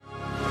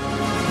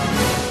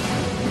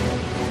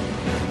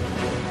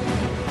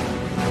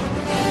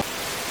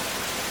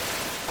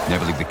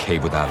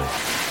cave without it.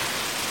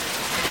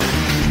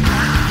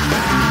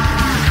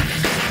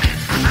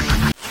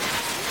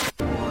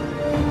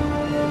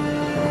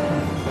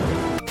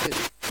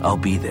 I'll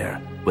be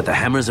there with the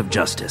hammers of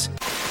justice.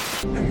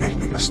 And make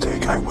no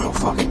mistake, I will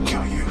fucking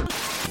kill you.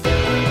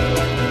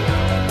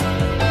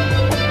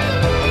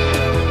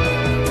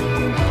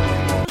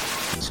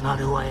 It's not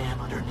who I am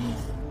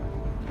underneath,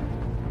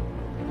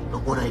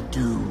 but what I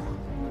do.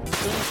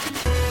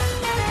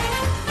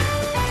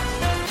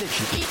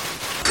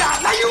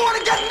 God, now you want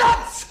to get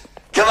nuts?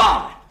 Come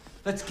on,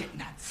 let's get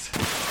nuts.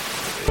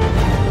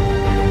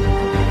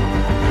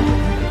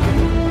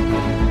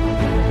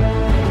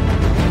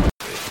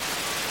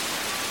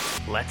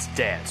 Let's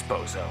dance,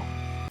 bozo.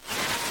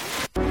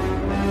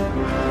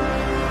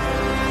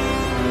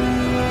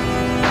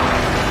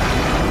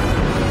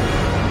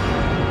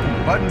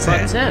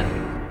 Buttons in.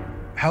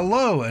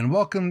 Hello and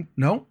welcome.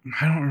 No,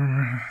 I don't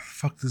remember.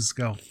 Fuck, does this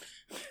go?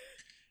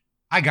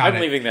 I got it.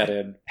 I'm leaving that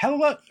in.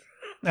 Hello.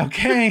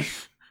 Okay.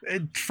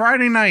 It's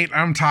Friday night.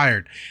 I'm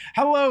tired.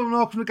 Hello and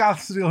welcome to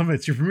Gotham City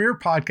Limits, your premier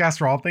podcast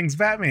for all things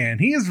Batman.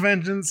 He is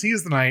vengeance. He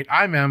is the night.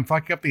 I'm M.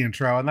 Fucking up the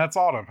intro, and that's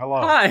Autumn.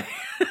 Hello. Hi.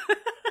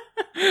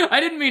 I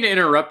didn't mean to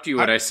interrupt you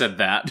when I said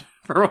that.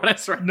 For what I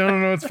said.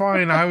 No, it's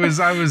fine. I was,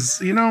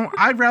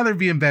 I'd rather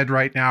be in bed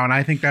right now, and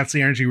I think that's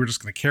the energy we're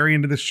just going to carry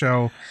into this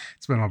show.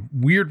 It's been a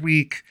weird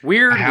week.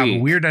 I have a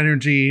weird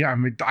energy.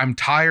 I'm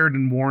tired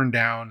and worn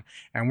down,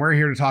 and we're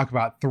here to talk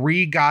about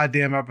 3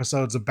 goddamn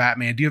episodes of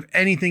Batman. Do you have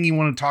anything you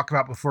want to talk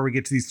about before we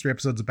get to these 3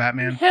 episodes of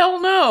Batman?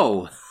 Hell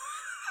no.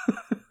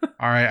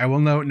 All right, I will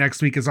note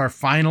next week is our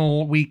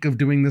final week of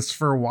doing this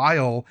for a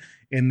while,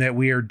 in that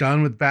we are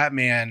done with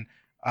Batman,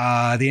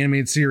 the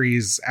animated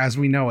series as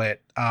we know it.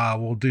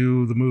 We'll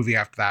do the movie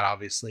after that,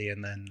 obviously,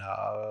 and then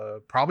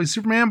probably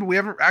Superman, but we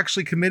haven't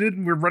actually committed,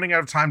 and we're running out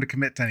of time to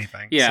commit to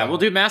anything. Yeah, so. We'll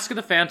do Mask of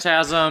the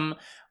Phantasm.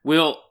 We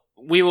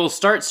will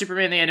start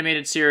Superman the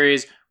animated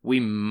series. We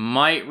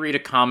might read a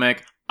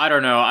comic. I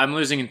don't know. I'm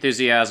losing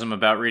enthusiasm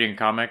about reading a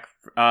comic,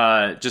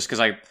 just because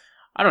I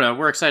don't know.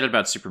 We're excited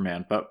about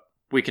Superman, but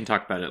we can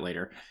talk about it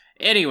later.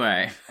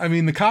 Anyway. I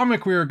mean, the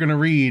comic we're going to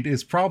read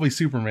is probably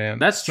Superman.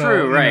 That's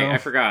true, right. I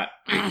forgot.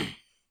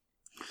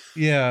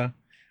 Yeah.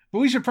 But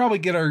we should probably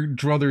get our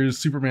druthers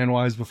Superman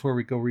wise before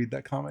we go read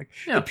that comic.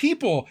 Yeah. The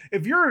people,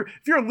 if you're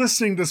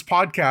listening to this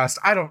podcast,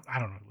 I don't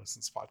know who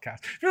listens to this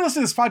podcast. If you're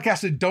listening to this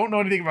podcast and don't know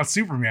anything about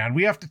Superman,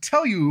 we have to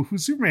tell you who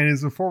Superman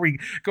is before we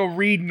go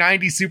read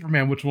 90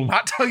 Superman, which will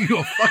not tell you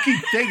a fucking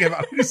thing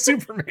about who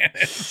Superman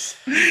is.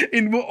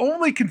 And will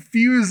only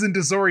confuse and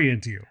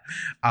disorient you.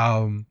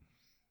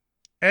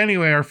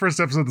 Anyway, our first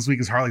episode this week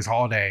is Harley's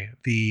Holiday,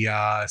 the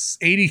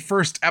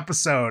 81st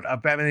episode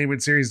of Batman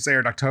Animated Series. It's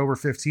aired October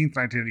 15th,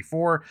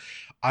 1984.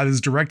 It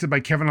is directed by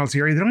Kevin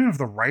Altieri. They don't even have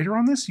the writer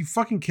on this? You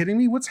fucking kidding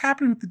me? What's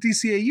happening with the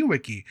DCAU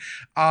wiki?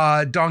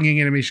 Dong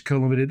Yang Animation Co.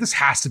 Limited. This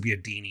has to be a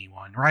Dini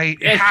one, right?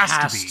 It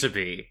has to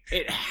be.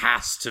 It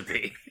has to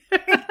be.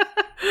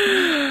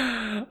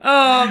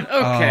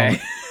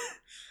 Okay.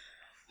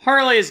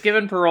 Harley is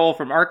given parole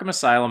from Arkham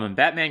Asylum, and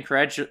Batman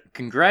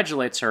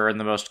congratulates her in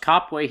the most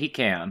cop way he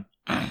can.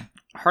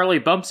 Harley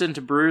bumps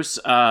into Bruce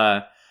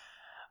at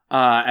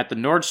the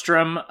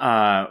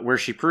Nordstrom, where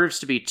she proves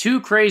to be too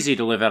crazy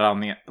to live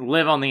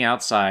on the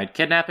outside,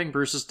 kidnapping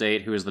Bruce's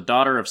date, who is the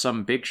daughter of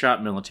some big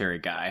shot military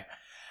guy.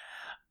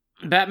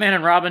 Batman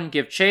and Robin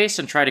give chase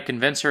and try to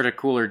convince her to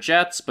cool her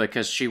jets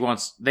because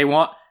they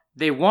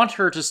want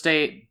her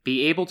to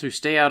be able to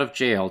stay out of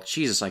jail.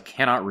 Jesus, I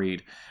cannot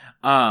read.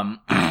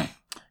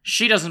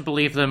 She doesn't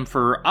believe them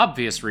for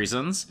obvious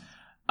reasons.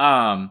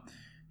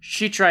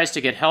 She tries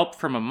to get help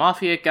from a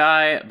mafia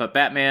guy, but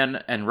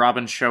Batman and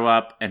Robin show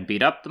up and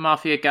beat up the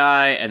mafia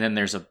guy, and then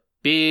there's a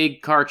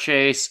big car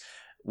chase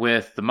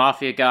with the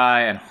mafia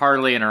guy and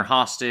Harley and her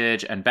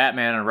hostage and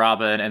Batman and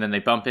Robin, and then they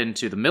bump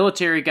into the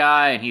military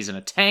guy, and he's in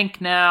a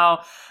tank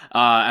now,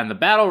 and the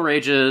battle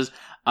rages,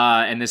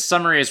 and this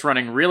summary is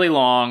running really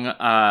long,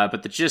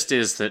 but the gist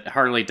is that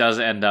Harley does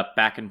end up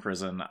back in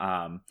prison,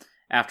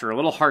 after a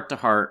little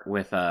heart-to-heart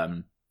with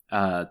the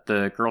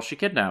girl she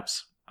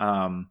kidnaps.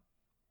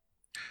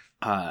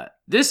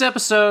 This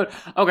episode,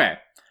 okay,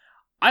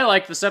 I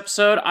like this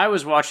episode. I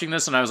was watching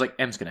this and I was like,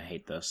 Em's gonna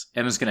hate this.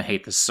 Em's gonna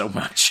hate this so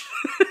much.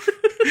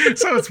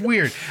 So it's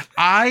weird.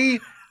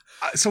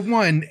 So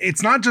one,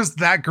 it's not just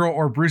that girl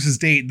or Bruce's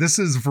date. This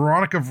is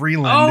Veronica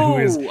Vreeland,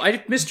 who is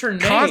I missed her name.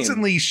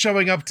 Constantly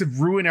showing up to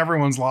ruin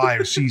everyone's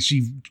lives.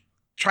 She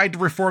tried to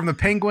reform the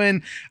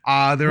Penguin.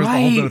 There was the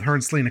whole bit with her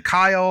and Selena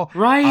Kyle.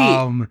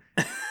 Right.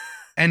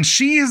 And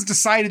she has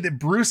decided that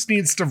Bruce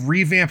needs to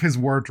revamp his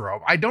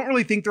wardrobe. I don't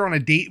really think they're on a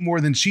date more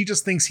than she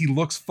just thinks he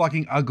looks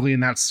fucking ugly in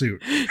that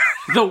suit.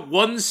 The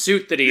one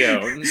suit that he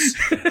owns.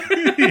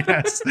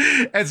 Yes.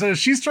 And so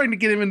she's trying to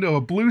get him into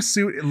a blue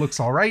suit. It looks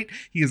all right.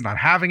 He is not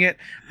having it.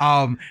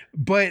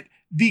 But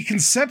the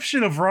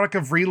conception of Veronica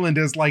Vreeland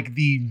as like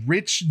the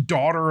rich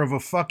daughter of a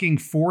fucking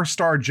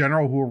 4-star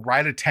general who will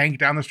ride a tank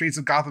down the streets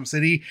of Gotham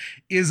City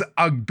is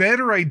a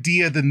better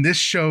idea than this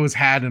show has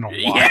had in a while.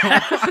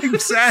 Yeah. I'm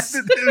sad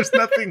that there's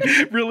nothing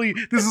really.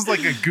 This is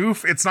like a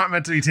goof. It's not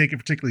meant to be taken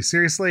particularly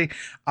seriously.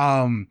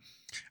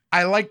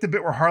 I like the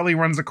bit where Harley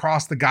runs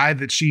across the guy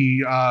that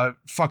she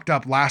fucked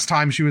up last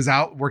time she was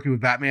out working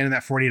with Batman in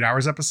that 48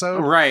 Hours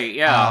episode. Right,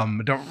 yeah.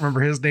 I don't remember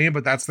his name,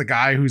 but that's the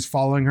guy who's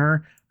following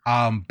her.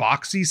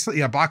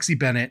 Boxy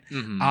Bennett.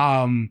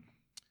 Mm-hmm.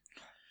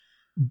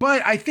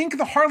 But I think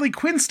the Harley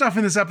Quinn stuff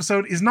in this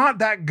episode is not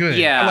that good.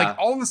 Yeah. Like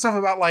all the stuff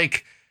about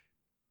like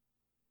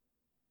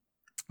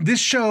this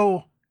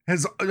show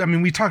has, I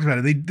mean, we talked about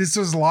it. This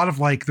is a lot of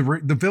like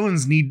the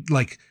villains need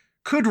like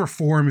could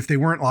reform if they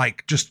weren't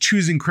like just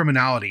choosing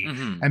criminality.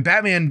 Mm-hmm. And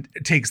Batman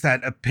takes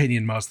that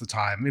opinion most of the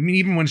time. I mean,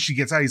 even when she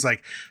gets out, he's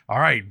like, all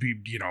right,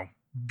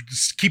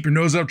 just keep your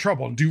nose out of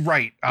trouble and do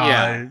right.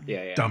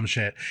 Dumb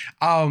shit.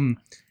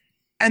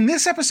 And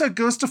this episode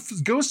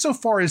goes so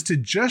far as to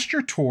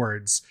gesture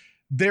towards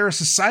their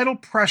societal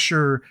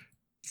pressure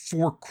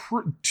for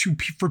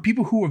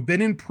people who have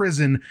been in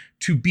prison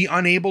to be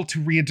unable to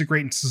reintegrate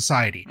into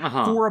society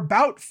for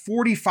about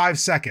 45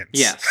 seconds.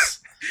 Yes.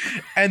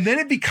 And then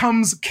it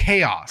becomes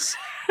chaos.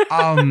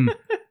 And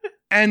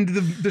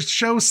the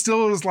show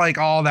still is like,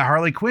 oh, that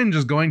Harley Quinn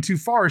just going too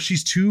far.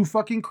 She's too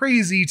fucking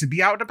crazy to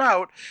be out and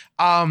about.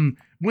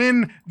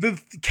 When the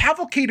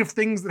cavalcade of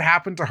things that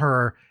happen to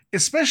her,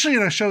 especially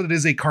in a show that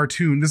is a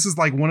cartoon, this is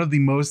like one of the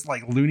most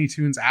like Looney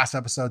Tunes ass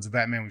episodes of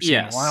Batman we've seen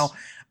in a while.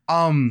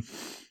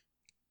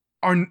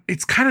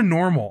 It's kind of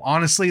normal.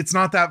 Honestly, it's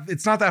not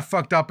that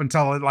fucked up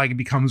until it like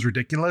becomes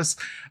ridiculous.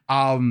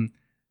 And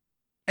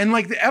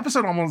like the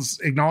episode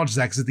almost acknowledges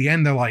that, because at the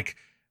end they're like,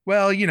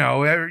 well,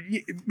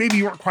 maybe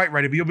you weren't quite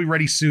ready, but you'll be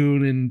ready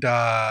soon. And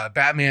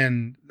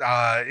Batman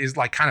is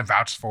like kind of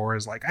vouched for,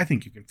 is like, I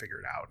think you can figure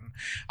it out.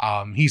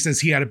 And he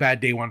says he had a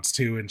bad day once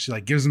too, and she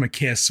like gives him a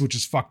kiss, which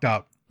is fucked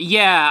up.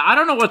 Yeah, I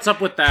don't know what's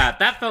up with that.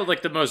 That felt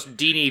like the most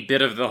Deanie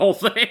bit of the whole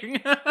thing.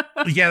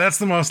 Yeah, that's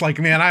the most like,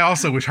 man, I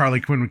also wish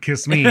Harley Quinn would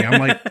kiss me. I'm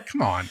like,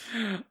 come on.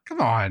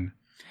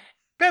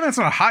 Batman's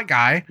not a hot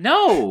guy.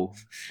 No.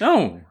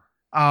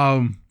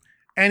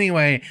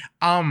 Anyway,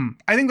 I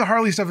think the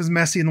Harley stuff is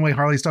messy in the way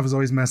Harley stuff is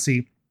always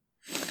messy.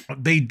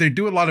 They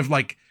do a lot of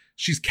like,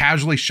 she's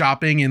casually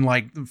shopping in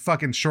like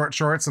fucking short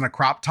shorts and a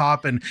crop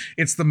top, and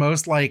it's the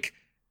most like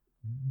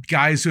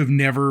guys who have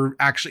never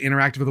actually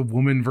interacted with a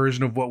woman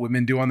version of what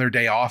women do on their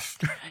day off.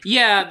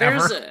 Yeah,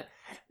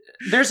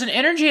 there's an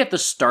energy at the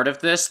start of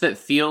this that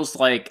feels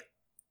like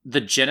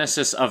the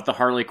genesis of the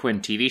Harley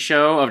Quinn TV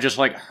show, of just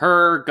like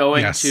her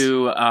going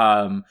to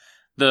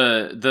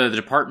the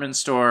department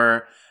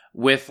store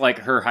with like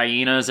her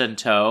hyenas in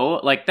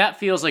tow. Like that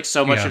feels like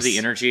so much of the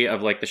energy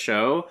of like the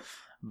show.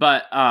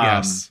 But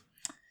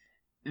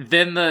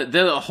then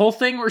the whole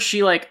thing where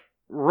she like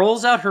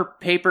rolls out her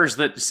papers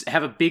that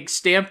have a big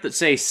stamp that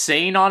say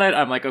sane on it.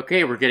 I'm like,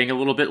 okay, we're getting a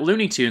little bit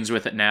Looney Tunes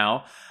with it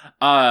now.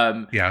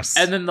 Yes.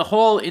 And then the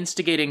whole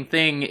instigating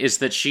thing is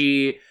that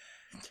she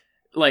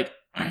like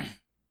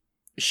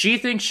she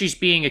thinks she's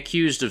being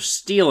accused of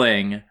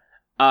stealing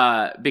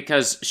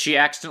because she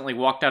accidentally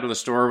walked out of the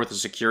store with the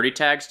security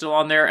tag still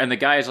on there, and the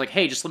guy is like,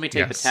 hey, just let me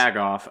take the tag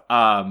off.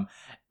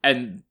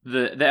 And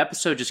the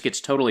episode just gets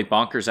totally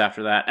bonkers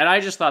after that. And I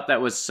just thought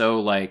that was so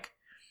like,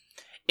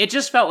 it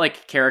just felt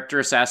like character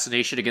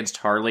assassination against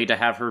Harley to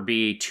have her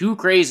be too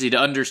crazy to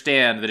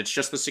understand that it's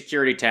just the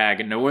security tag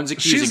and no one's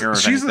accusing her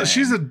of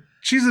anything.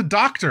 She's a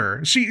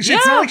doctor. It's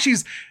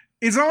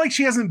not like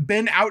she hasn't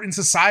been out in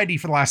society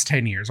for the last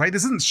 10 years, right?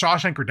 This isn't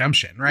Shawshank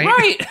Redemption, right?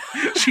 Right.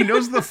 She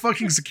knows what the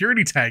fucking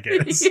security tag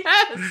is.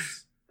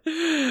 Yes.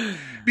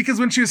 Because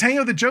when she was hanging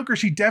out with the Joker,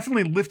 she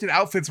definitely lifted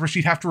outfits where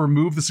she'd have to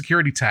remove the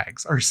security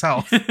tags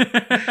herself,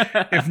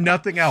 if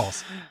nothing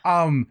else.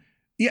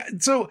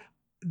 So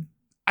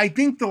I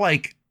think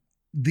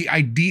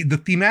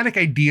the thematic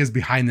ideas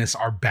behind this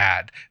are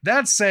bad.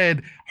 That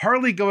said,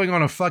 Harley going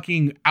on a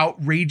fucking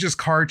outrageous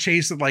car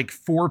chase with like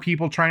 4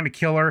 people trying to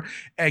kill her,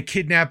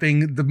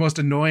 kidnapping the most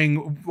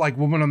annoying like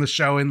woman on the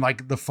show in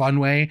like the fun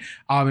way,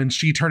 and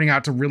she turning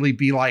out to really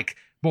be like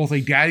both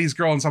a daddy's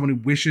girl and someone who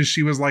wishes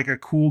she was like a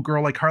cool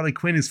girl like Harley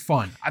Quinn is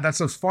fun. That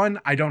stuff's fun.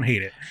 I don't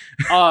hate it.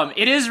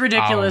 It is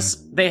ridiculous.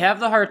 They have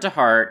the heart to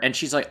heart, and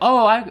she's like,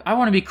 oh, I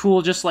want to be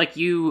cool just like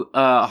you,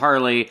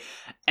 Harley.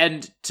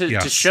 And to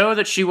show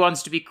that she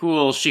wants to be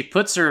cool, she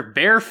puts her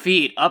bare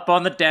feet up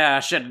on the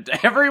dash, and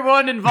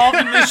everyone involved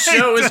in this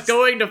show is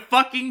going to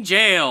fucking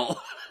jail.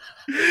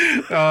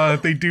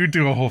 They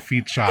do a whole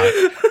feet shot.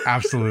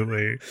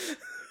 Absolutely.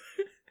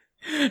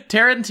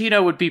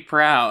 Tarantino would be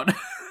proud.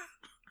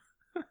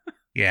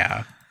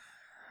 Yeah.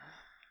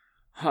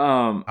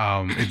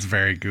 It's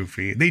very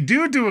goofy. They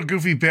do a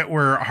goofy bit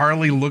where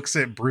Harley looks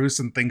at Bruce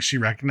and thinks she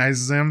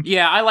recognizes him.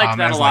 Yeah, I like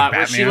that a lot.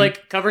 Like where she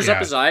like covers up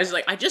his eyes,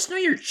 like, I just know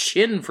your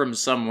chin from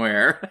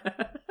somewhere.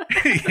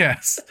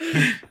 Yes.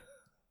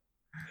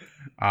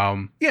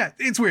 Yeah,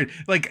 it's weird.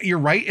 Like, you're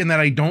right in that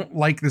I don't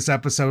like this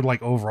episode.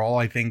 Like, overall,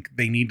 I think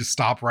they need to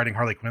stop writing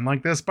Harley Quinn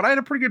like this, but I had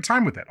a pretty good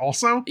time with it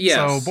also. Yes.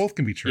 So both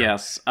can be true.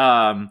 Yes.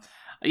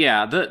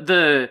 Yeah,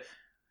 the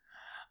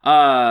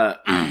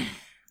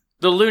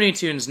Looney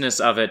Tunes-ness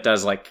of it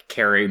does, like,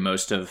 carry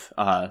most of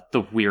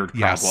the weird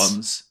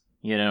problems,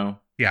 you know?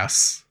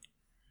 Yes.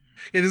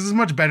 Yeah, this is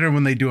much better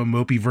when they do a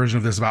mopey version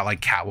of this about, like,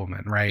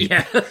 Catwoman, right?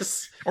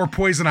 Yes. Or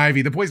Poison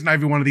Ivy. The Poison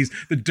Ivy one of these,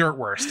 the dirt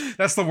worst.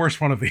 That's the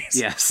worst one of these.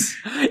 Yes.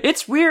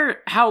 It's weird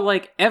how,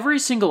 like, every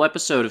single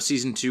episode of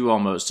season 2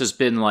 almost has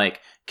been, like,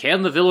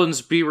 can the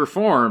villains be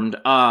reformed?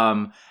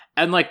 And,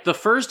 like, the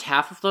first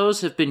half of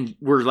those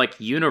were, like,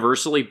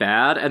 universally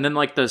bad, and then,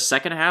 like, the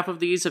second half of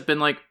these have been,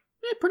 like,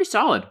 pretty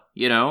solid,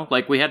 you know?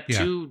 Like, we had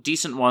 2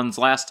 decent ones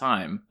last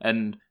time,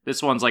 and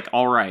this one's, like,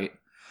 all right.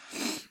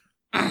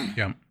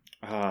 Yeah.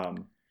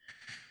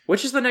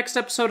 Which is the next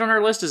episode on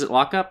our list? Is it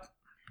Lockup?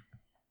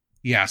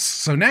 Yes.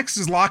 So next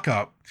is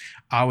Lockup,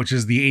 which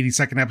is the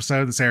 82nd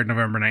episode that's aired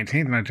November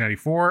 19th,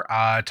 1994.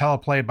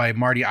 Teleplay by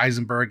Marty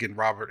Eisenberg and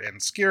Robert N.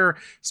 Skier.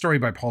 Story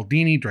by Paul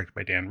Dini. Directed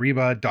by Dan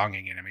Reba.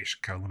 Donging Animation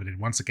Co. Limited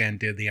once again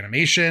did the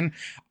animation.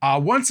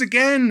 Once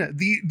again,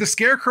 the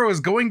Scarecrow is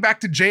going back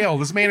to jail.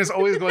 This man is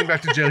always going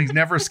back to jail. He's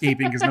never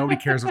escaping because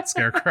nobody cares about the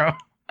Scarecrow.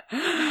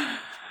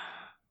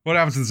 What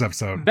happens in this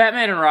episode?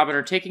 Batman and Robin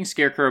are taking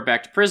Scarecrow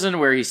back to prison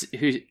where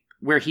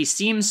he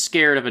seems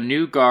scared of a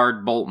new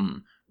guard,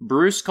 Bolton.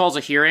 Bruce calls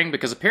a hearing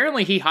because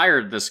apparently he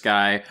hired this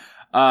guy,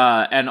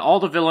 and all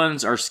the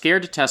villains are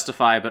scared to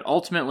testify, but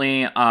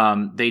ultimately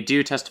they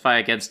do testify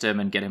against him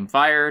and get him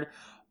fired.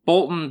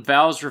 Bolton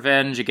vows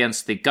revenge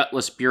against the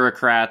gutless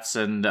bureaucrats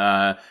and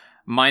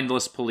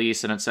mindless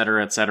police and et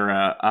cetera, et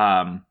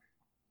cetera.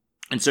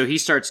 And so he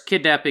starts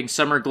kidnapping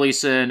Summer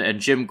Gleason and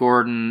Jim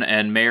Gordon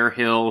and Mayor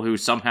Hill, who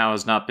somehow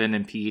has not been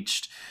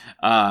impeached.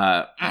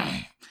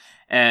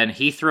 And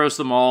he throws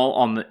them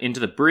all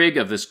into the brig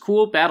of this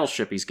cool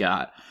battleship he's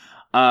got.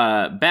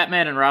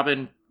 Batman and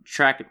Robin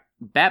track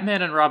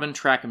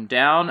him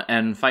down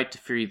and fight to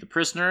free the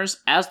prisoners.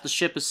 As the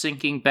ship is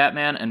sinking,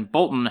 Batman and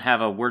Bolton have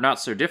a we're not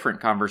so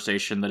different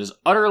conversation that is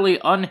utterly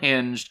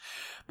unhinged,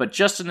 but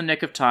just in the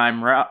nick of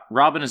time,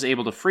 Robin is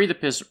able to free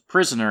the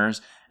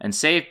prisoners and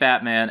save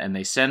Batman, and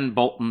they send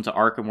Bolton to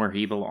Arkham where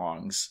he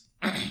belongs.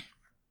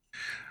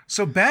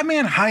 So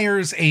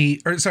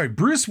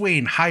Bruce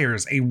Wayne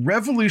hires a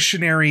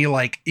revolutionary,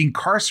 like,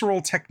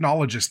 incarceral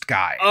technologist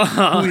guy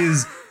who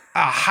is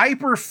a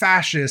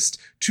hyper-fascist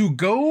to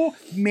go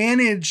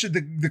manage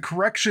the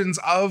corrections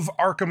of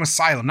Arkham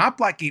Asylum, not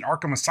Blackgate,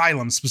 Arkham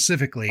Asylum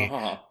specifically,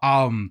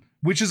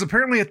 which is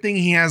apparently a thing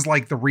he has,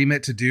 like, the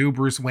remit to do.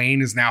 Bruce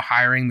Wayne is now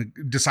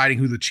deciding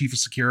who the chief of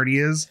security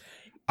is.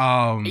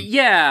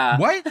 Yeah.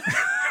 What?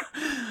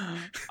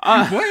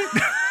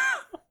 What?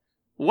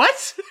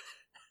 What?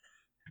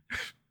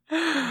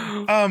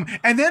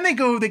 And then they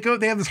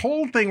have this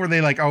whole thing where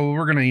they like, oh,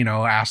 we're gonna,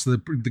 ask the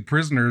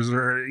prisoners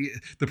or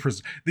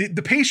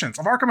the patients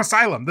of Arkham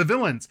Asylum, the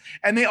villains,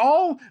 and they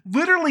all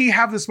literally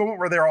have this moment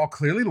where they're all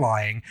clearly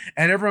lying,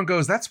 and everyone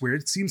goes, that's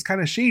weird, it seems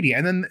kind of shady.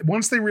 And then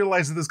once they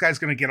realize that this guy's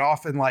gonna get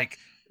off and like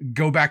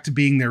go back to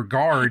being their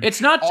guard,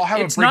 it's not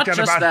just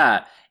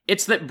that.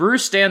 It's that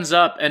Bruce stands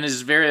up and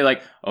is very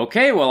like,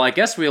 okay, well, I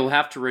guess we'll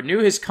have to renew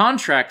his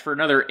contract for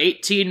another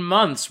 18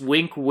 months,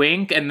 wink,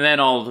 wink. And then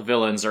all the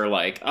villains are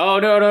like, oh,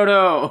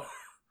 no.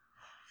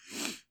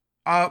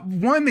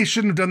 One, they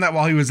shouldn't have done that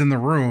while he was in the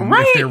room,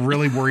 right? If they're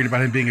really worried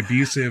about him being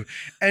abusive.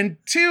 And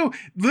two,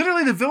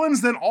 literally the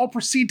villains then all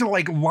proceed to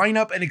like line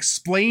up and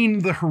explain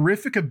the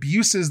horrific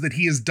abuses that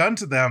he has done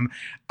to them.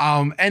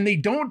 And they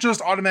don't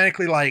just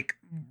automatically like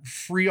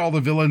free all the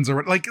villains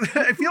or like,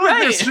 I feel like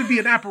there should be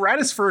an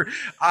apparatus for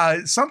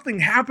something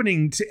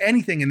happening to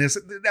anything in this.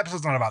 The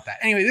episode's not about that.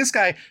 Anyway, this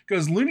guy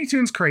goes Looney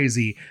Tunes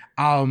crazy.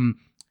 The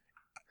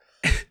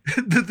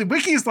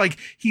wiki is like,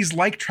 he's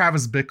like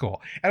Travis Bickle.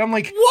 And I'm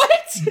like,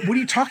 what are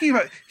you talking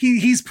about?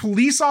 He's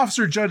police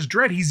officer Judge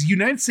Dredd. He's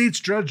United States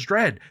Judge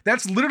Dredd.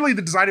 That's literally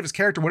the design of his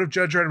character. What if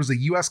Judge Dredd was a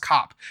US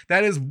cop?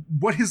 That is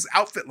what his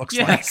outfit looks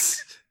like.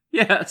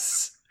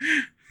 Yes.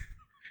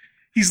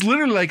 He's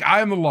literally like, I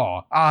am the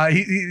law.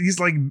 He's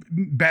like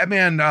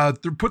Batman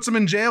puts him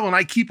in jail and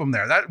I keep him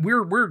there. That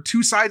we're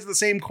two sides of the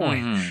same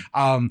coin.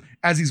 Mm-hmm.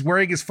 As he's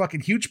wearing his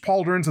fucking huge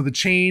pauldrons with a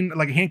chain,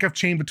 like a handcuff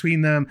chain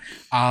between them.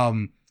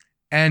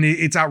 And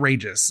it's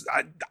outrageous.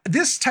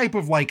 This type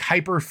of like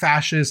hyper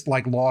fascist,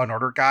 like Law and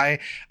Order guy,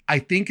 I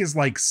think is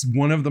like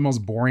one of the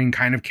most boring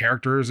kind of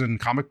characters in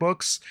comic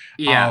books.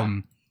 Yeah.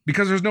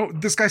 Because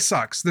this guy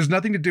sucks. There's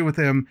nothing to do with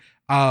him.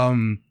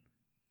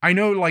 I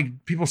know,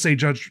 like, people say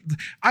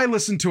I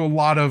listened to a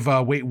lot of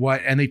Wait What,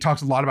 and they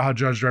talked a lot about how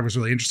Judge Dredd was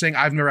really interesting.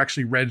 I've never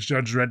actually read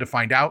Judge Dredd to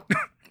find out.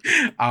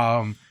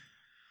 I'm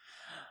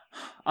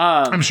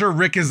sure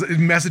Rick is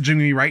messaging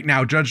me right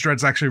now. Judge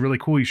Dredd's actually really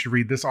cool. You should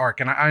read this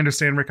arc. And I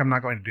understand, Rick, I'm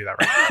not going to do that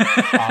right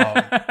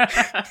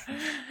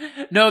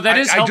now. No, that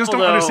is helpful, I just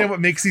don't understand what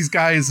makes these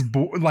guys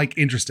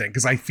interesting,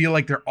 because I feel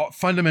like they're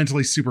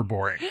fundamentally super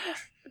boring.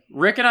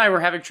 Rick and I were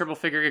having trouble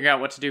figuring out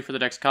what to do for the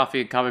next Coffee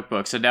and Comic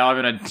Books, and now I'm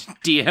gonna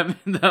DM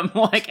them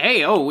like,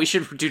 "Hey, we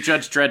should do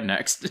Judge Dredd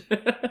next."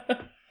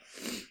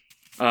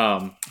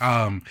 And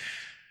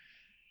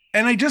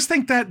I just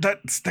think that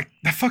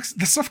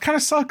stuff kind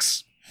of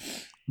sucks.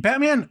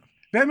 Batman's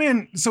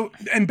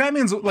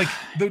like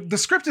the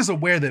script is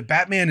aware that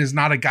Batman is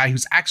not a guy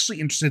who's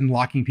actually interested in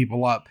locking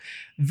people up,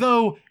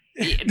 though.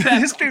 The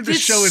history of the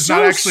show is so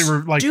not actually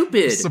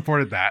stupid.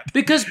 Supported that,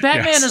 because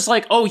Batman is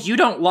like, oh, you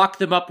don't lock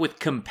them up with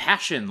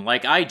compassion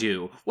like I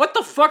do. What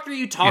the fuck are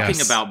you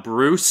talking about,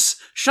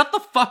 Bruce? Shut the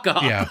fuck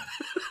up. Yeah.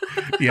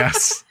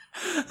 Yes.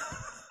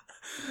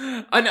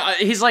 And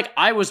he's like,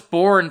 I was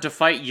born to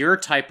fight your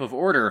type of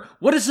order.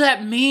 What does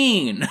that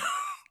mean?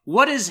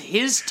 What is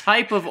his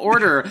type of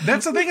order?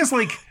 That's the thing, is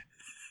like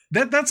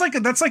that's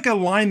like a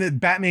line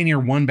that Batman Year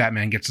One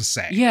Batman gets to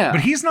say. Yeah.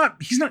 But he's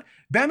not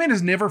Batman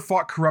has never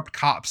fought corrupt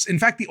cops. In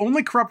fact, the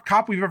only corrupt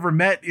cop we've ever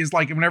met is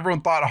like when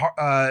everyone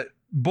thought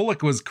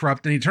Bullock was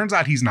corrupt, and he turns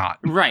out he's not.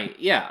 Right,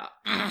 yeah.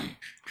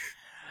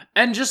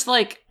 And just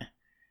like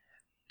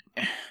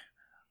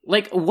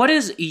what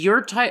is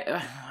your type?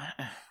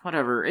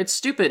 Whatever. It's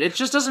stupid. It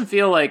just doesn't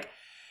feel like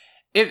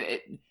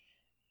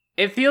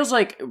it feels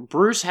like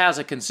Bruce has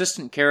a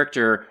consistent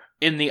character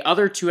in the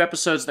other two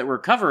episodes that we're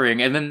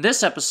covering, and then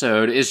this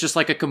episode is just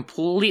like a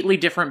completely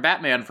different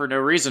Batman for no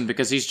reason,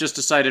 because he's just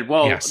decided,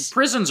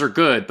 prisons are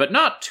good, but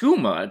not too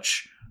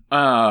much.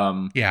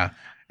 Yeah.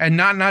 And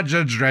not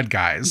Judge Dredd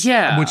guys.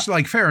 Yeah. Which,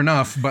 like, fair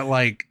enough, but,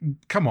 like,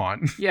 come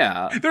on.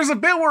 Yeah. There's a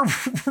bit where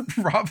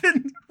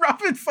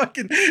Robin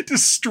fucking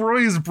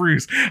destroys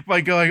Bruce by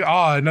going,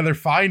 another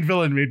fine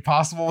villain made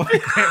possible with a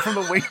grant from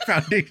the Wayne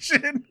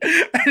Foundation.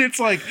 And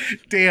it's like,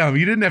 damn,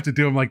 you didn't have to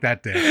do him like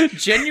that, Dick.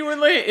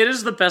 Genuinely, it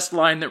is the best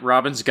line that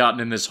Robin's gotten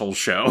in this whole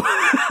show.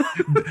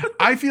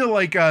 I feel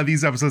like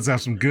these episodes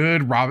have some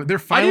good Robin. They're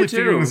finally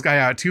figuring this guy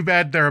out. Too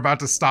bad they're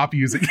about to stop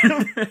using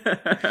him.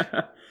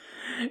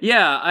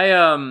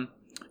 Yeah,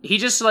 he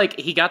just, like,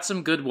 he got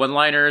some good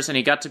one-liners, and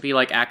he got to be,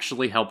 like,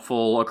 actually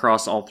helpful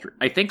across all three.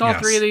 I think all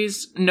three of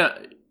these? No.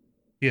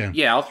 Yeah.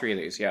 Yeah, all three of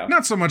these, yeah.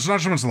 Not so much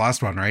the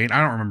last one, right? I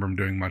don't remember him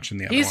doing much in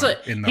the other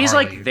one. He's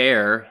like,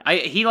 there.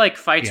 He, like,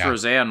 fights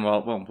Roseanne.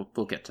 Well,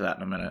 we'll get to that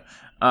in a minute.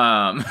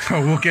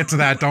 We'll get to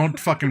that. Don't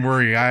fucking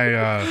worry.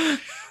 Yeah,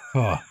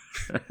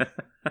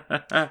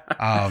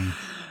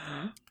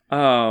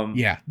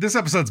 this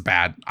episode's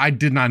bad. I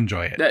did not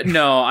enjoy it.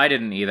 No, I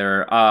didn't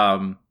either.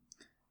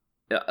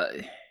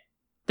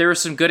 There was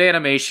some good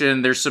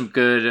animation. There's some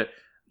good,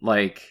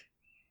 like,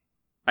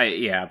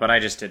 but I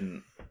just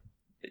didn't.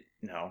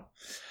 No.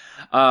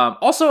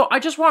 Also, I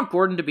just want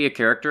Gordon to be a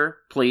character,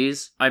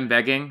 please. I'm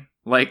begging.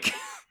 Like,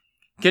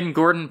 can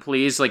Gordon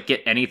please, like,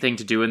 get anything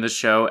to do in this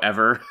show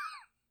ever?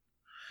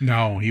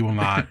 No, he will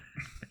not.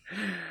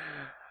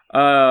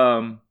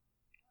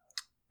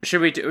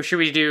 Should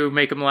we do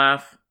Make Him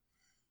Laugh?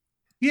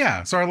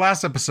 Yeah, so our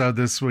last episode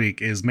this week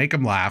is Make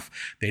 'Em Laugh,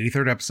 the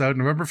 83rd episode,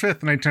 November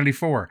 5th,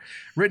 1994.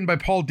 Written by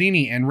Paul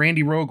Dini and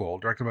Randy Rogel,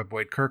 directed by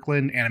Boyd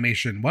Kirkland,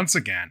 animation, once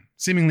again,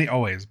 seemingly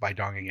always by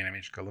Donging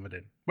Animation Co.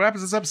 Limited. What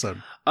happens this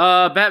episode?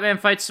 Batman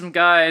fights some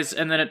guys,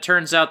 and then it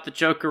turns out the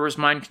Joker was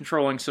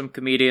mind-controlling some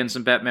comedians,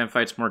 and Batman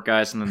fights more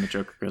guys, and then the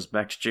Joker goes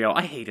back to jail.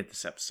 I hated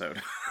this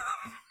episode.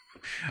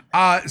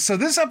 So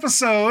this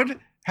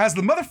episode has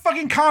the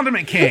motherfucking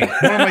Condiment King,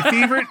 one of my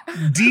favorite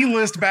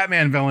D-list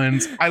Batman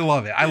villains. I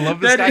love it. I love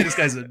this guy. This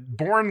guy's a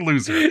born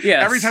loser.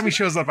 Yes. Every time he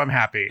shows up, I'm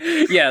happy.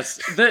 Yes.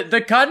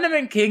 The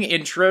Condiment King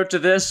intro to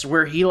this,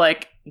 where he,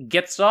 like,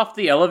 gets off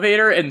the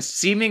elevator and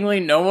seemingly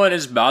no one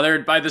is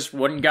bothered by this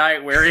one guy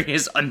wearing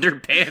his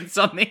underpants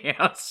on the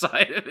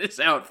outside of his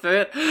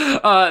outfit.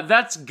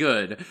 That's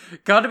good.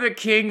 Condiment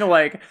King,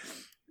 like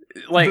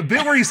the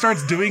bit where he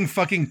starts doing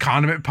fucking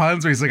condiment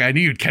puns, where he's like, "I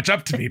knew you'd catch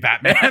up to me,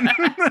 Batman."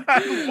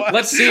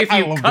 Let's see if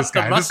you cut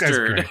the mustard. This guy's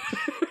great.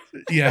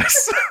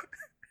 Yes.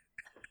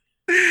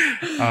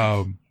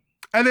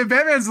 And then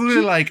Batman's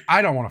literally like,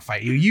 "I don't want to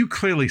fight you. You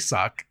clearly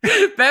suck."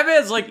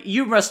 Batman's like,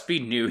 "You must be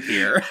new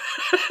here."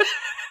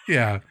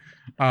 Yeah.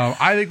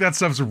 I think that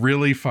stuff's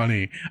really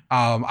funny.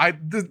 I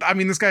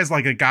mean, this guy's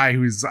like a guy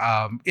who's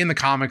in the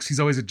comics.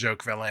 He's always a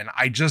joke villain.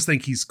 I just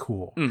think he's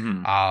cool.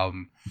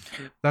 Mm-hmm.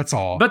 That's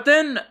all. But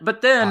then.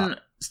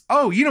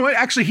 You know what?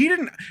 Actually, he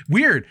didn't.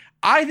 Weird.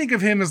 I think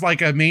of him as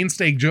like a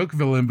mainstay joke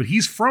villain, but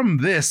he's from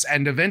this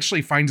and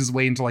eventually finds his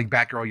way into like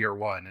Batgirl Year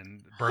One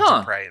and Birds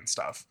of Prey and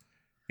stuff.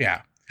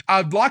 Yeah.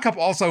 Lockup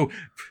also.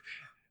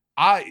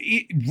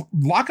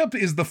 Lockup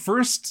is the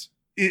first.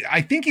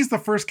 I think he's the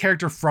first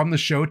character from the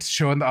show to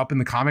show up in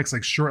the comics,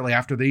 like shortly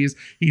after these.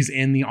 He's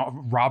in the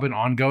Robin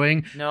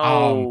ongoing.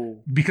 No.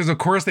 Because of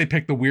course they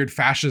picked the weird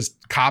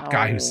fascist cop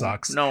guy who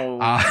sucks.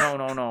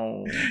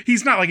 No.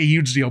 He's not like a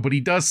huge deal, but he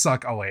does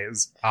suck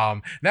always.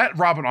 That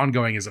Robin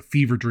ongoing is a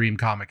fever dream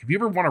comic. If you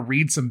ever want to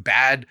read some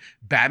bad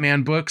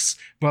Batman books,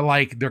 but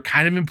like they're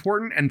kind of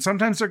important and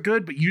sometimes they're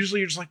good, but usually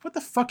you're just like, what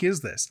the fuck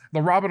is this?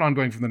 The Robin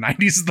ongoing from the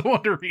 90s is the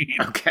one to read.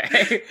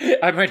 Okay.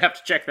 I might have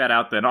to check that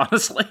out then,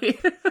 honestly.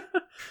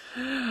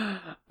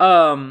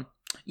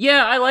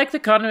 Yeah, I like the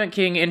Condiment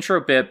King intro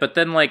bit, but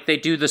then like they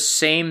do the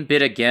same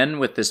bit again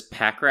with this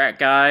pack rat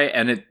guy,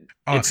 and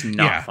it's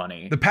not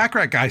funny. The pack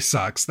rat guy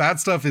sucks. That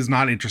stuff is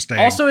not interesting.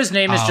 Also, his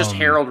name is just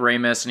Harold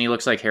Ramis, and he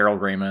looks like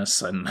Harold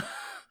Ramis, and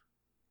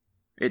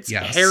it's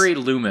Harry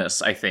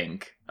Loomis, I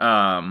think.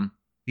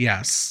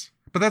 Yes,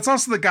 but that's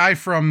also the guy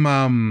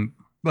from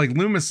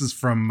Loomis is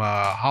from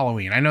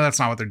Halloween. I know that's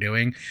not what they're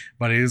doing,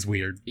 but it is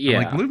weird. Yeah,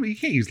 I'm like, you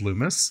can't use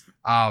Loomis.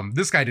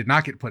 This guy did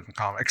not get put in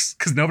comics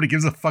because nobody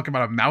gives a fuck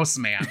about a mouse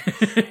man.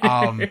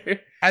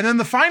 And then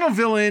the final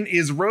villain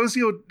is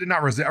Roseanne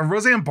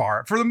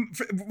Barr.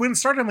 When it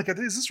started, I'm like,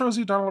 is this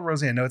Rosie O'Donnell or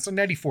Roseanne? No, it's a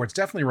 94. It's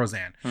definitely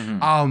Roseanne.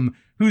 Mm-hmm.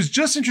 Who's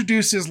just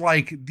introduced as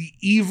like the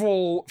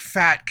evil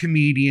fat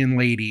comedian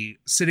lady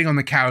sitting on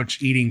the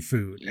couch eating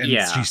food. And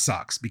she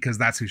sucks because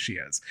that's who she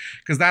is.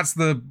 Because that's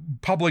the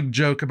public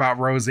joke about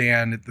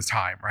Roseanne at the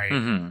time, right?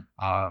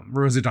 Mm-hmm.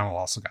 Rosie O'Donnell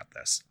also got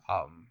this.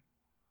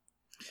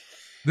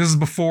 This is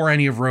before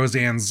any of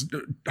Roseanne's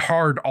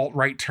hard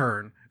alt-right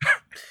turn.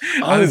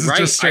 This is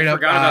just straight up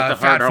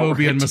fat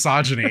phobia and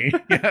misogyny.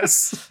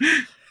 Yes.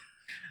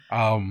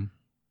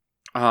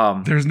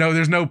 There's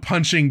no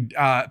punching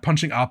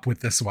up with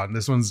this one.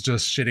 This one's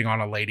just shitting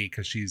on a lady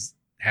because she's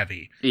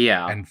heavy,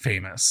 and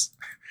famous.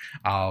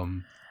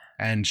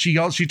 And she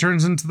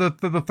turns into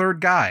the third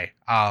guy.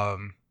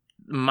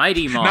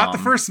 Mighty Mom. Not the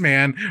first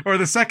man or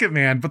the second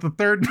man, but the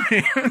third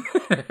man.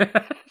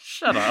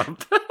 Shut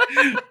up.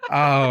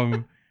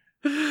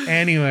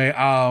 Anyway,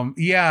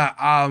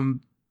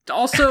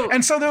 also,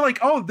 and so they're like,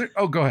 go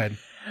ahead.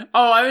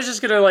 Oh, I was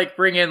just gonna like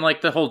bring in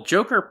like the whole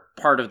Joker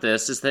part of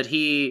this is that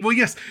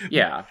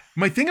yeah.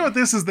 My thing about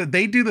this is that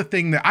they do the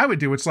thing that I would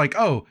do. It's like,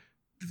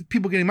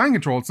 people getting mind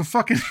control. It's the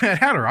fucking Mad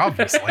Hatter,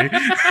 obviously.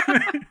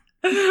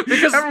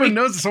 Because everyone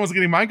knows that someone's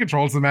getting mind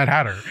control. It's the Mad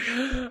Hatter.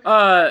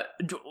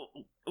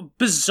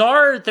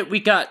 Bizarre that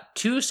we got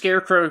 2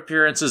 Scarecrow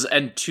appearances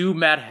and 2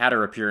 Mad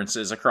Hatter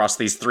appearances across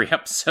these 3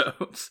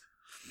 episodes.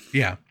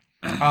 Yeah.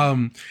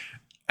 And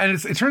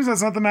it turns out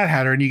it's not the Mad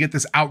Hatter, and you get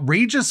this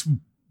outrageous.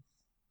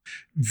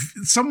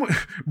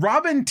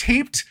 Robin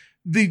taped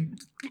the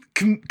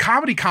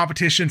comedy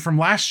competition from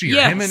last year.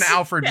 Yes. Him and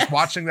Alfred just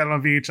watching that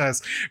on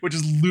VHS, which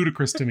is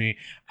ludicrous to me.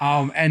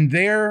 And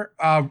there,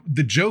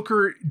 the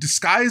Joker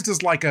disguised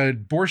as like a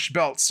Borscht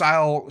Belt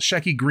style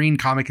Shecky Green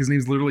comic. His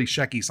name's literally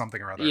Shecky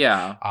something or other.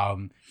 Yeah.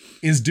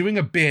 Is doing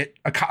a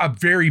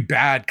very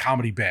bad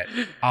comedy bit.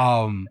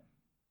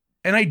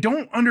 And I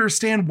don't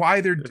understand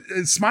why they're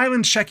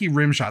Smiling Shecky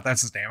Rimshot.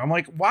 That's his name. I'm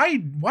like, why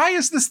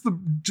is this the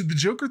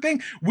Joker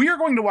thing? We are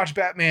going to watch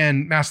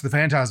Batman Mask of the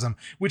Phantasm,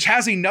 which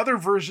has another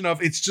version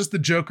of it's just the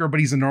Joker,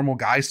 but he's a normal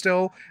guy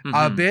still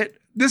bit.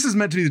 This is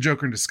meant to be the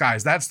Joker in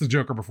disguise. That's the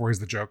Joker before he's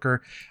the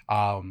Joker.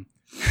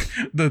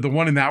 The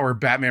one in that where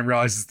Batman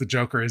realizes the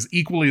Joker is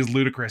equally as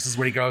ludicrous as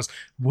when he goes,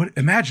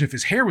 imagine if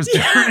his hair was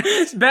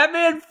different.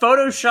 Batman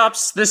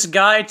photoshops this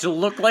guy to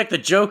look like the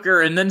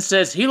Joker and then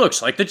says he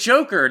looks like the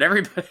Joker, and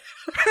everybody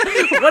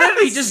what if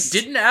he just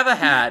didn't have a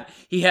hat?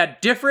 He had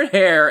different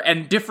hair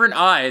and different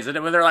eyes,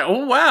 and when they're like,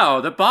 oh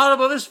wow, the bottom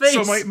of his face.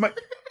 So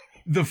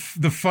the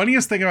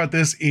funniest thing about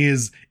this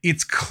is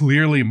it's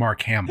clearly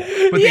Mark Hamill,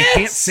 but they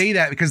can't say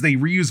that because they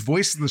reuse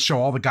voices in the show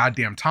all the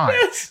goddamn time.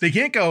 Yes. They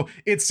can't go,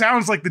 it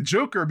sounds like the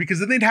Joker, because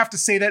then they'd have to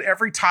say that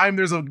every time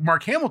there's a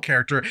Mark Hamill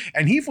character,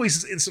 and he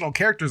voices incidental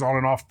characters on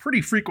and off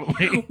pretty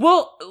frequently.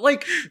 Well,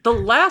 like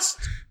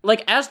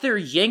as they're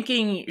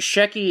yanking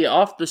Shecky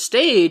off the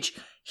stage,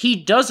 he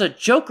does a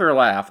Joker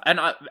laugh, and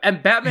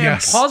Batman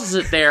pauses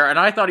it there, and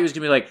I thought he was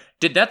gonna be like,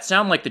 did that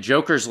sound like the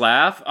Joker's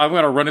laugh? I'm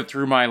gonna run it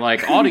through my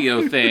like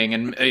audio thing,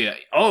 and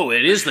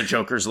it is the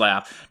Joker's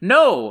laugh.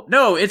 No,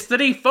 it's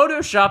that he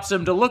photoshops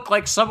him to look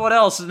like someone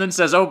else, and then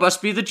says, "Oh,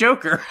 must be the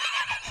Joker."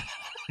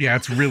 Yeah,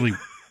 it's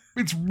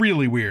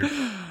really weird.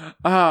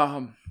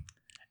 And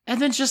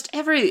then just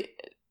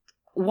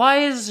why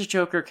does the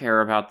Joker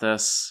care about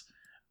this?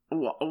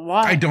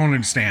 Why? I don't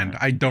understand.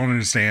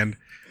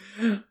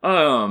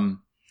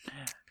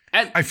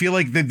 I feel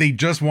like they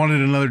just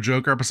wanted another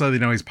Joker episode. They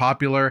know he's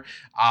popular,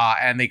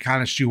 and they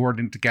kind of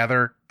shoehorned it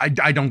together. I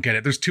don't get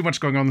it. There's too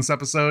much going on in this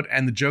episode,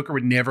 and the Joker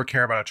would never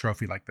care about a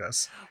trophy like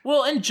this.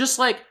 Well, and just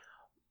like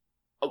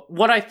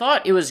what I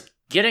thought it was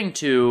getting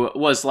to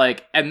was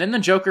like, and then the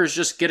Joker's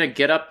just gonna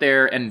get up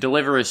there and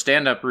deliver his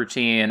stand-up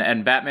routine,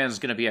 and Batman's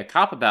gonna be a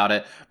cop about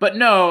it. But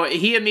no,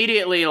 he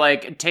immediately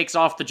like takes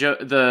off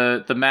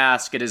the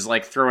mask and is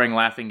like throwing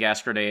laughing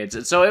gas grenades.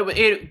 And so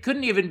it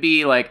couldn't even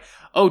be like,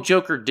 oh,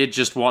 Joker did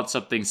just want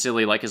something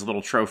silly like his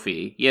little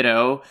trophy, you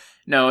know?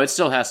 No, it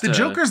still has to... The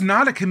Joker's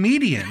not a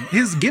comedian.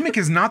 His gimmick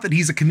is not that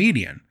he's a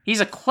comedian. He's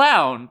a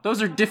clown.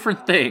 Those are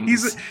different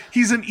things.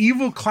 He's an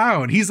evil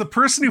clown. He's a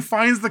person who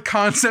finds the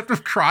concept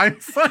of crime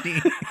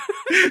funny.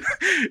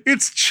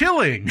 It's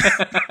chilling.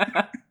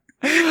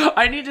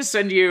 I need to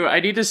send you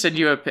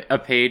a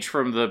page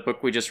from the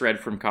book we just read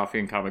from Coffee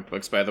and Comic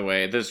Books, by the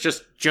way. There's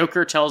just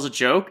Joker tells a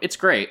joke. It's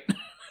great.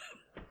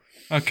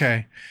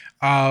 Okay.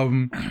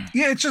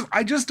 It's just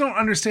I just don't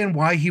understand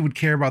why he would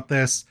care about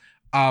this.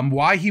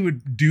 why he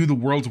would do the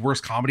world's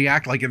worst comedy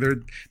act. Like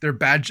they're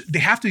bad. They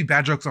have to be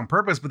bad jokes on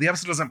purpose, but the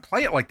episode doesn't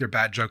play it like they're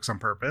bad jokes on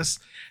purpose.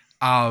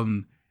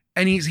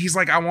 And he's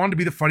like, I wanted to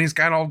be the funniest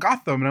guy in all of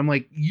Gotham. And I'm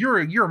like, you're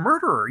a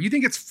murderer. You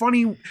think it's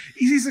funny?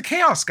 He's a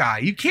chaos guy.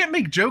 You can't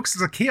make jokes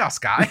as a chaos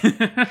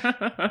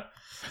guy.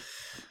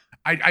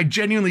 I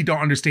genuinely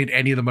don't understand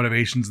any of the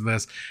motivations of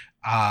this.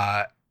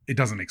 It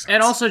doesn't make sense.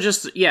 And also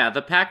just,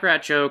 the Pack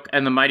Rat joke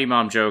and the Mighty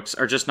Mom jokes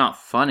are just not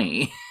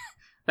funny.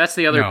 That's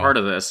the other part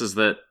of this, is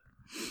that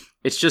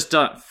it's just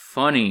not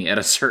funny at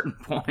a certain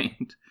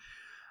point.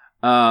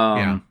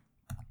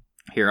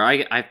 Here,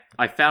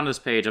 I found this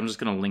page. I'm just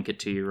going to link it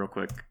to you real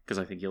quick because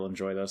I think you'll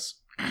enjoy this.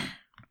 All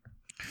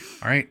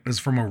right. This is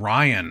from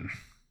Orion.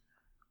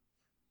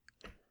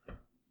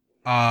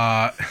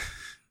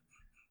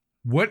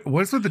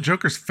 What's with the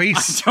Joker's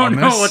face? I don't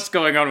know what's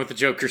going on with the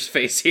Joker's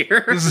face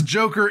here. This is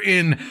Joker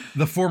in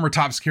the former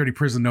top security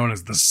prison known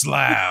as the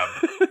Slab.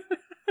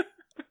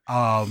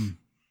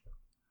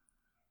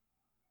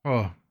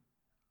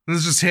 This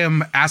is just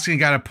him asking a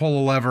guy to pull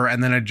a lever,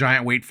 and then a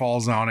giant weight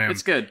falls on him.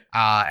 It's good.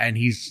 And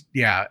he's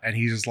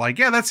just like,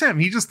 yeah, that's him.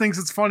 He just thinks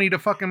it's funny to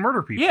fucking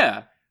murder people.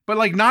 Yeah. But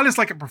like not as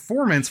like a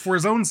performance for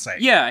his own sake.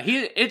 Yeah,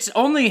 it's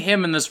only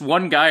him and this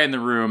one guy in the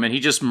room, and he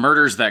just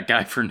murders that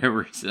guy for no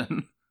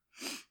reason.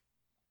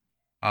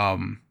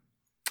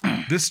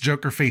 This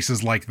Joker face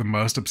is like the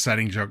most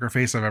upsetting Joker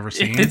face I've ever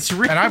seen. It's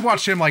really... And I've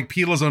watched him like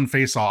peel his own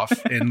face off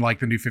in like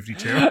the New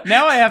 52.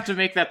 Now I have to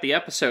make that the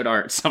episode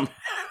art somehow.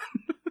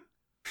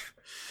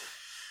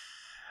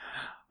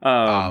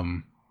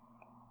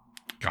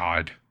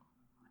 God.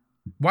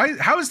 Why?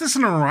 How is this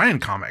an Orion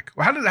comic?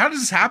 How does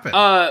this happen?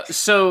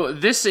 So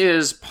this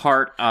is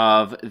part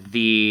of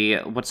the,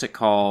 what's it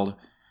called?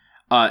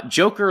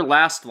 Joker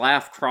Last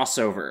Laugh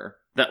crossover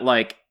that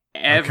like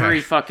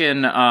every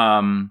fucking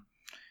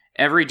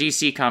every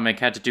DC comic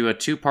had to do a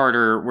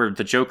two-parter where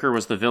the Joker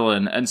was the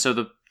villain. And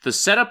so the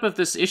setup of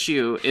this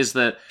issue is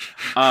that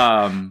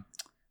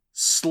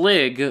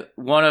Slig,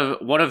 one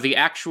of the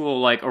actual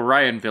like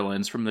Orion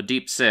villains from the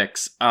Deep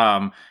Six,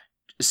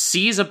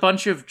 sees a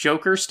bunch of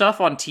Joker stuff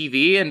on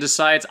TV and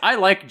decides, I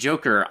like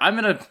Joker. I'm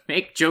gonna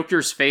make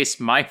Joker's face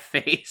my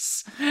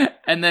face.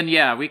 And then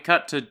we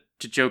cut to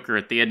Joker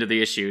at the end of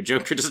the issue.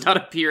 Joker does not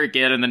appear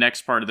again in the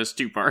next part of this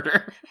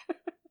two-parter.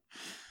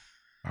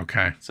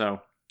 Okay.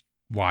 So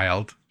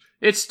wild.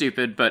 It's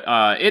stupid, but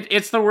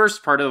it's the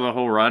worst part of the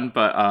whole run,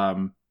 but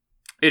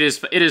it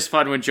is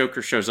fun when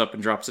Joker shows up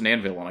and drops an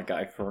anvil on a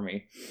guy for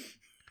me.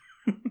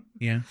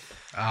 Yeah.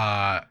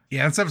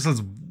 This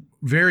episode's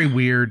very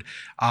weird.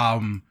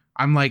 I'm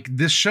like,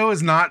 this show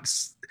is not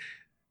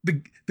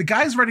the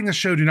guys writing the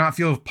show do not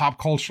feel pop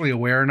culturally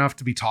aware enough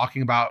to be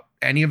talking about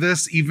any of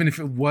this, even if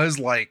it was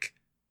like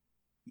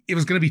it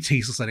was going to be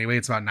tasteless anyway.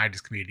 It's about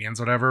 90s comedians,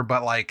 whatever,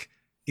 but like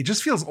it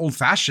just feels old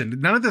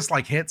fashioned. None of this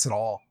like hits at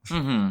all.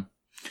 Mm-hmm.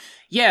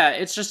 Yeah,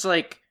 it's just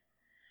like,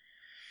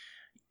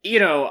 it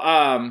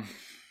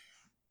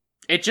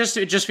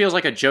just feels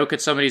like a joke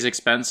at somebody's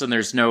expense, and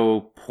there's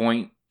no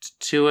point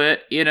to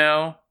it,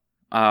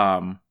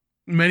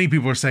 Many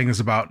people are saying this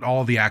about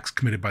all the acts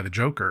committed by the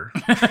Joker.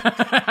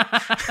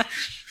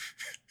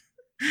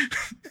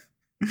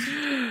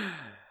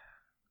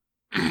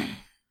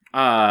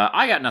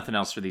 I got nothing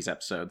else for these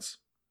episodes.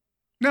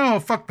 No,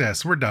 fuck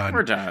this. We're done.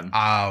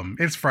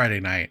 It's Friday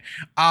night.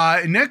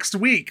 Next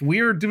week, we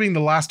are doing the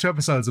last two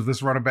episodes of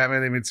this run of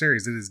Batman Animated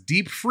Series. It is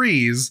Deep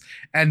Freeze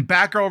and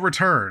Batgirl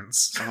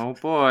Returns. Oh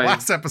boy.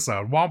 Last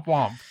episode. Womp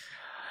womp.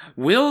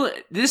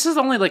 This is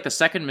only like the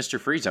second Mr.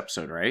 Freeze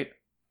episode, right?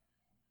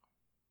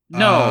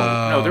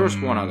 No, there was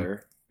one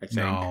other, I think.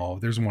 No,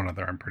 there's one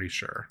other, I'm pretty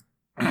sure.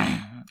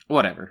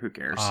 Whatever, who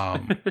cares? Well,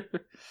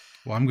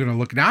 I'm going to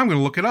look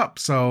it up,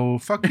 so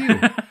fuck you.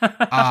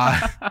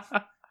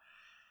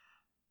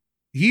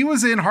 He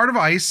was in Heart of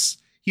Ice.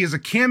 He has a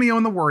cameo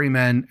in The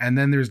Worrymen, and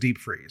then there's Deep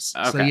Freeze.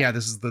 Okay. So yeah,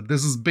 this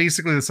is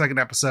basically the second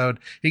episode.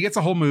 He gets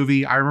a whole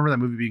movie. I remember that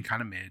movie being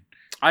kind of mid.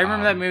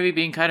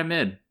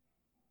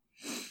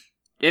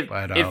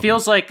 It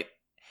feels like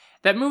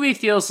that movie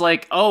feels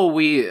like,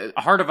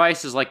 Heart of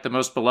Ice is like the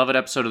most beloved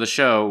episode of the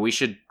show. We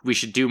should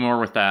do more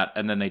with that,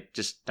 and then they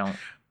just don't.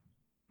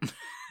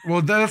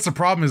 Well, that's the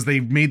problem, is they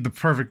made the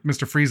perfect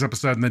Mr. Freeze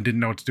episode and then didn't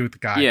know what to do with the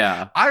guy.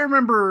 Yeah. I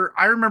remember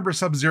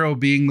Sub-Zero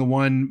being the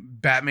one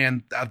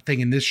Batman thing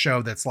in this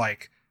show that's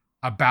like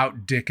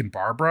about Dick and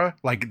Barbara,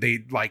 like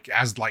they like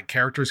as like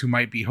characters who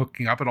might be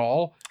hooking up at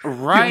all.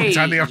 Right.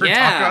 Anytime they ever talk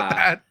about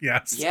that.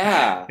 Yes.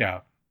 Yeah. Yeah.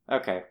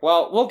 Okay.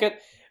 Well, we'll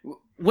get.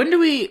 When do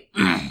we?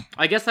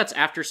 I guess that's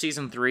after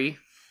season 3.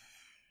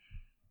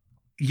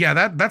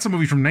 Yeah, that's a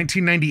movie from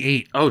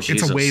 1998. Oh,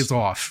 Jesus. It's a ways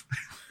off.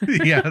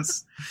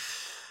 Yes.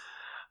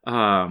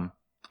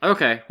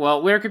 Okay.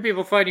 Well, where can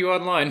people find you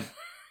online?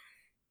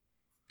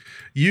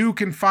 You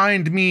can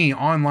find me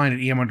online at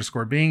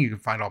em_being. You can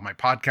find all my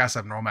podcasts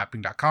at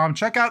abnormalmapping.com.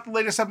 Check out the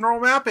latest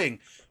Abnormal Mapping,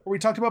 where we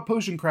talked about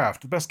Potion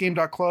Craft, the best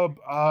game.club.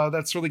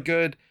 That's really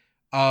good.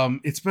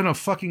 It's been a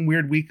fucking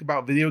weird week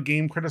about video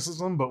game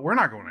criticism, but we're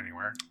not going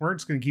anywhere. We're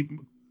just going to keep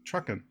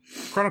trucking.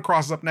 Chrono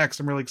Cross is up next.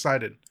 I'm really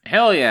excited.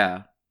 Hell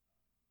yeah.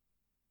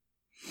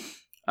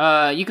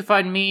 You can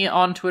find me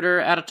on Twitter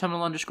at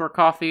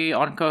autumnal_coffee,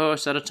 on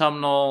co-host at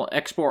autumnal,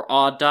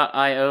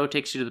 exportodd.io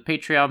takes you to the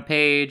Patreon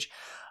page.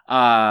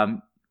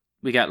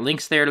 We got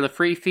links there to the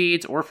free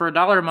feeds, or for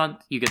 $1 a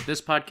month, you get this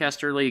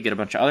podcast early, you get a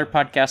bunch of other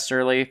podcasts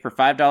early. For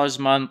 $5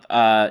 a month,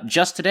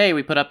 just today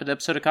we put up an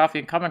episode of Coffee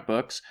and Comic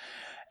Books,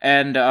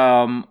 and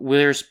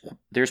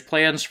there's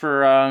plans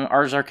for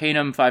Ars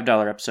Arcanum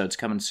 $5 episodes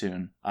coming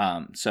soon.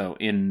 So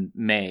in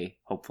May,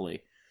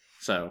 hopefully.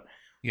 So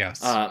yes.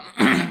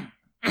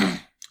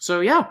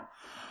 So yeah,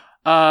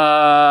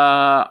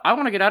 I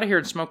want to get out of here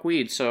and smoke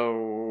weed.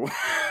 So,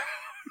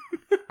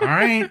 all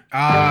right.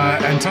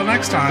 Until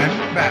next time,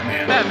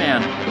 Batman.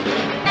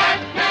 Batman.